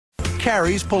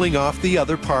Carrie's pulling off the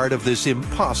other part of this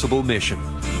impossible mission,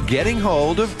 getting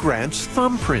hold of Grant's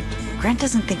thumbprint. Grant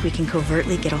doesn't think we can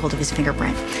covertly get a hold of his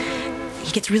fingerprint.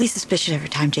 He gets really suspicious every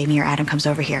time Jamie or Adam comes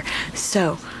over here.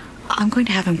 So I'm going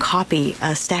to have him copy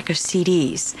a stack of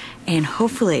CDs, and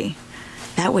hopefully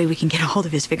that way we can get a hold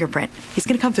of his fingerprint. He's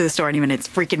going to come to the store any minute. It's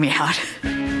freaking me out.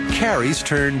 Carrie's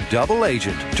turned double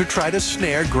agent to try to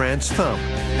snare Grant's thumb,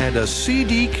 and a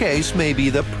CD case may be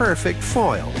the perfect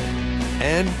foil.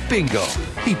 And bingo,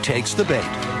 he takes the bait.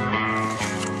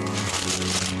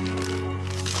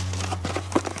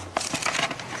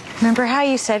 Remember how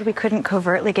you said we couldn't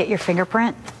covertly get your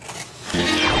fingerprint?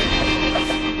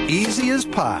 Easy as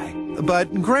pie,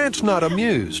 but Grant's not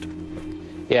amused.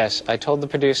 Yes, I told the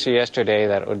producer yesterday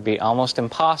that it would be almost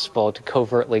impossible to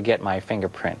covertly get my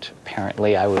fingerprint.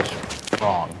 Apparently, I was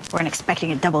wrong. Weren't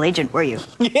expecting a double agent, were you?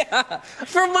 Yeah,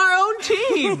 from our own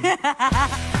team.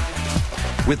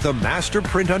 With the master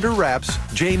print under wraps,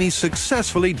 Jamie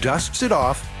successfully dusts it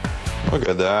off. Look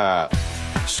at that.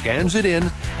 Scans it in,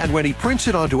 and when he prints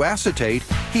it onto acetate,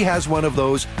 he has one of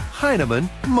those Heinemann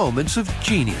moments of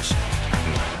genius.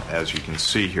 As you can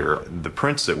see here, the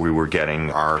prints that we were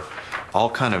getting are all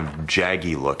kind of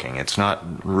jaggy looking. It's not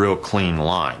real clean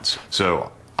lines.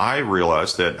 So I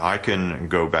realized that I can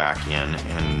go back in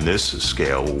this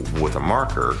scale with a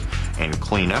marker and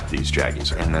clean up these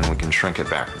jaggies, and then we can shrink it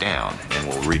back down, and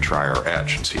we'll retry our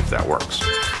etch and see if that works.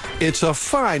 It's a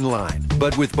fine line,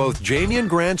 but with both Jamie and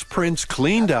Grant's prints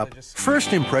cleaned up,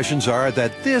 first impressions are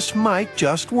that this might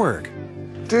just work.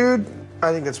 Dude,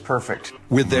 I think that's perfect.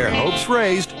 With their hopes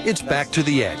raised, it's back to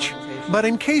the etch. But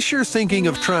in case you're thinking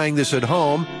of trying this at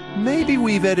home, maybe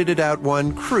we've edited out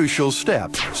one crucial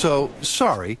step. So,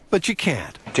 sorry, but you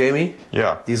can't. Jamie?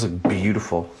 Yeah. These look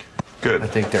beautiful. Good. I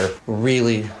think they're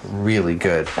really, really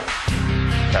good.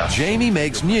 Yeah. Jamie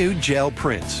makes new gel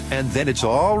prints, and then it's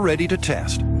all ready to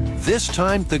test. This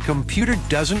time, the computer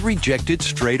doesn't reject it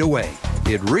straight away.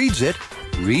 It reads it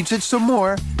some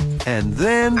more, and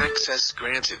then... Access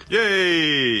granted.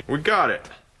 Yay! We got it.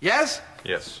 Yes?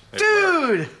 Yes.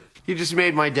 Dude! You just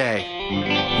made my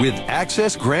day. With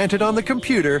access granted on the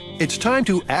computer, it's time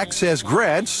to access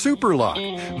Grant's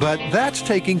Superlock. But that's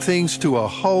taking things to a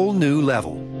whole new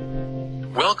level.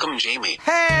 Welcome, Jamie.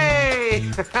 Hey!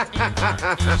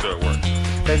 So it works.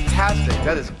 Fantastic.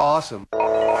 That is awesome.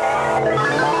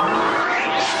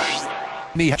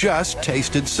 Me just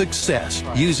tasted success.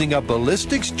 Using a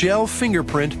ballistics gel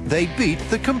fingerprint, they beat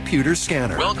the computer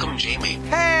scanner. Welcome, Jamie.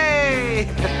 Hey!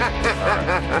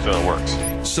 So it works.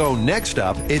 So next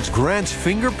up, it's Grant's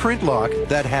fingerprint lock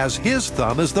that has his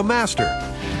thumb as the master.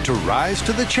 To rise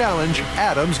to the challenge,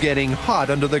 Adam's getting hot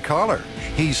under the collar.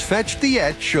 He's fetched the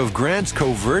etch of Grant's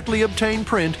covertly obtained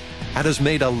print and has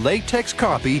made a latex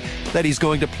copy that he's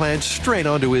going to plant straight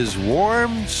onto his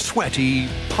warm, sweaty,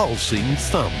 pulsing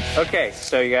thumb. Okay,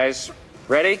 so you guys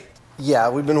ready? Yeah,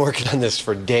 we've been working on this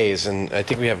for days, and I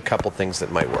think we have a couple things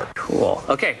that might work. Cool.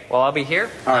 Okay, well, I'll be here.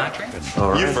 All right.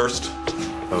 All right. You first.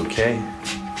 Okay.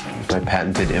 My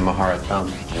patented Imahara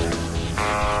thumb.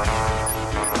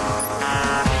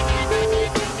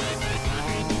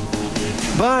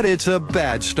 But it's a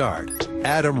bad start.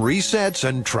 Adam resets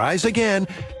and tries again,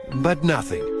 but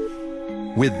nothing.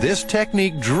 With this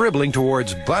technique dribbling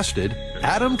towards busted,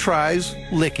 Adam tries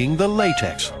licking the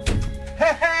latex.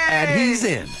 And he's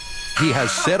in. He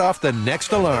has set off the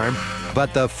next alarm,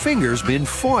 but the finger's been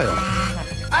foiled.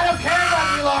 I don't care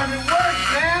about the alarm. It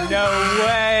works, man! No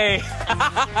way!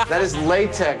 That is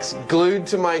latex glued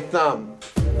to my thumb.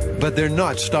 But they're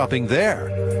not stopping there.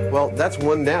 Well, that's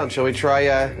one down. Shall we try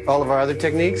all of our other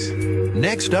techniques?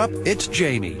 Next up, it's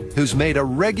Jamie, who's made a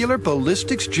regular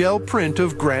ballistics gel print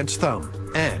of Grant's thumb.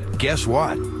 And guess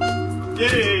what?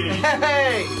 Yay!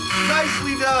 Hey!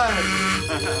 Nicely done!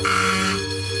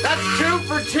 That's 2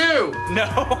 for 2! No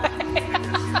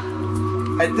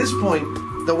way! At this point,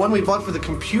 the one we bought for the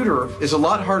computer is a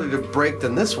lot harder to break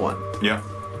than this one. Yeah.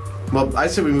 Well, I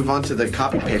say we move on to the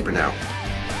copy paper now.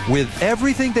 With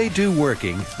everything they do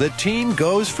working, the team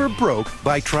goes for broke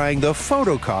by trying the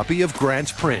photocopy of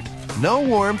Grant's print. No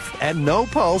warmth and no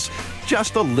pulse,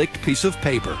 just a licked piece of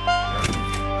paper.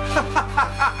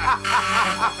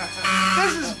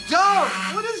 This is dumb!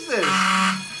 What is this?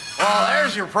 Well,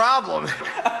 there's your problem.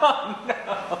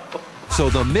 So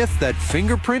the myth that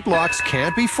fingerprint locks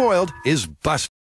can't be foiled is busted.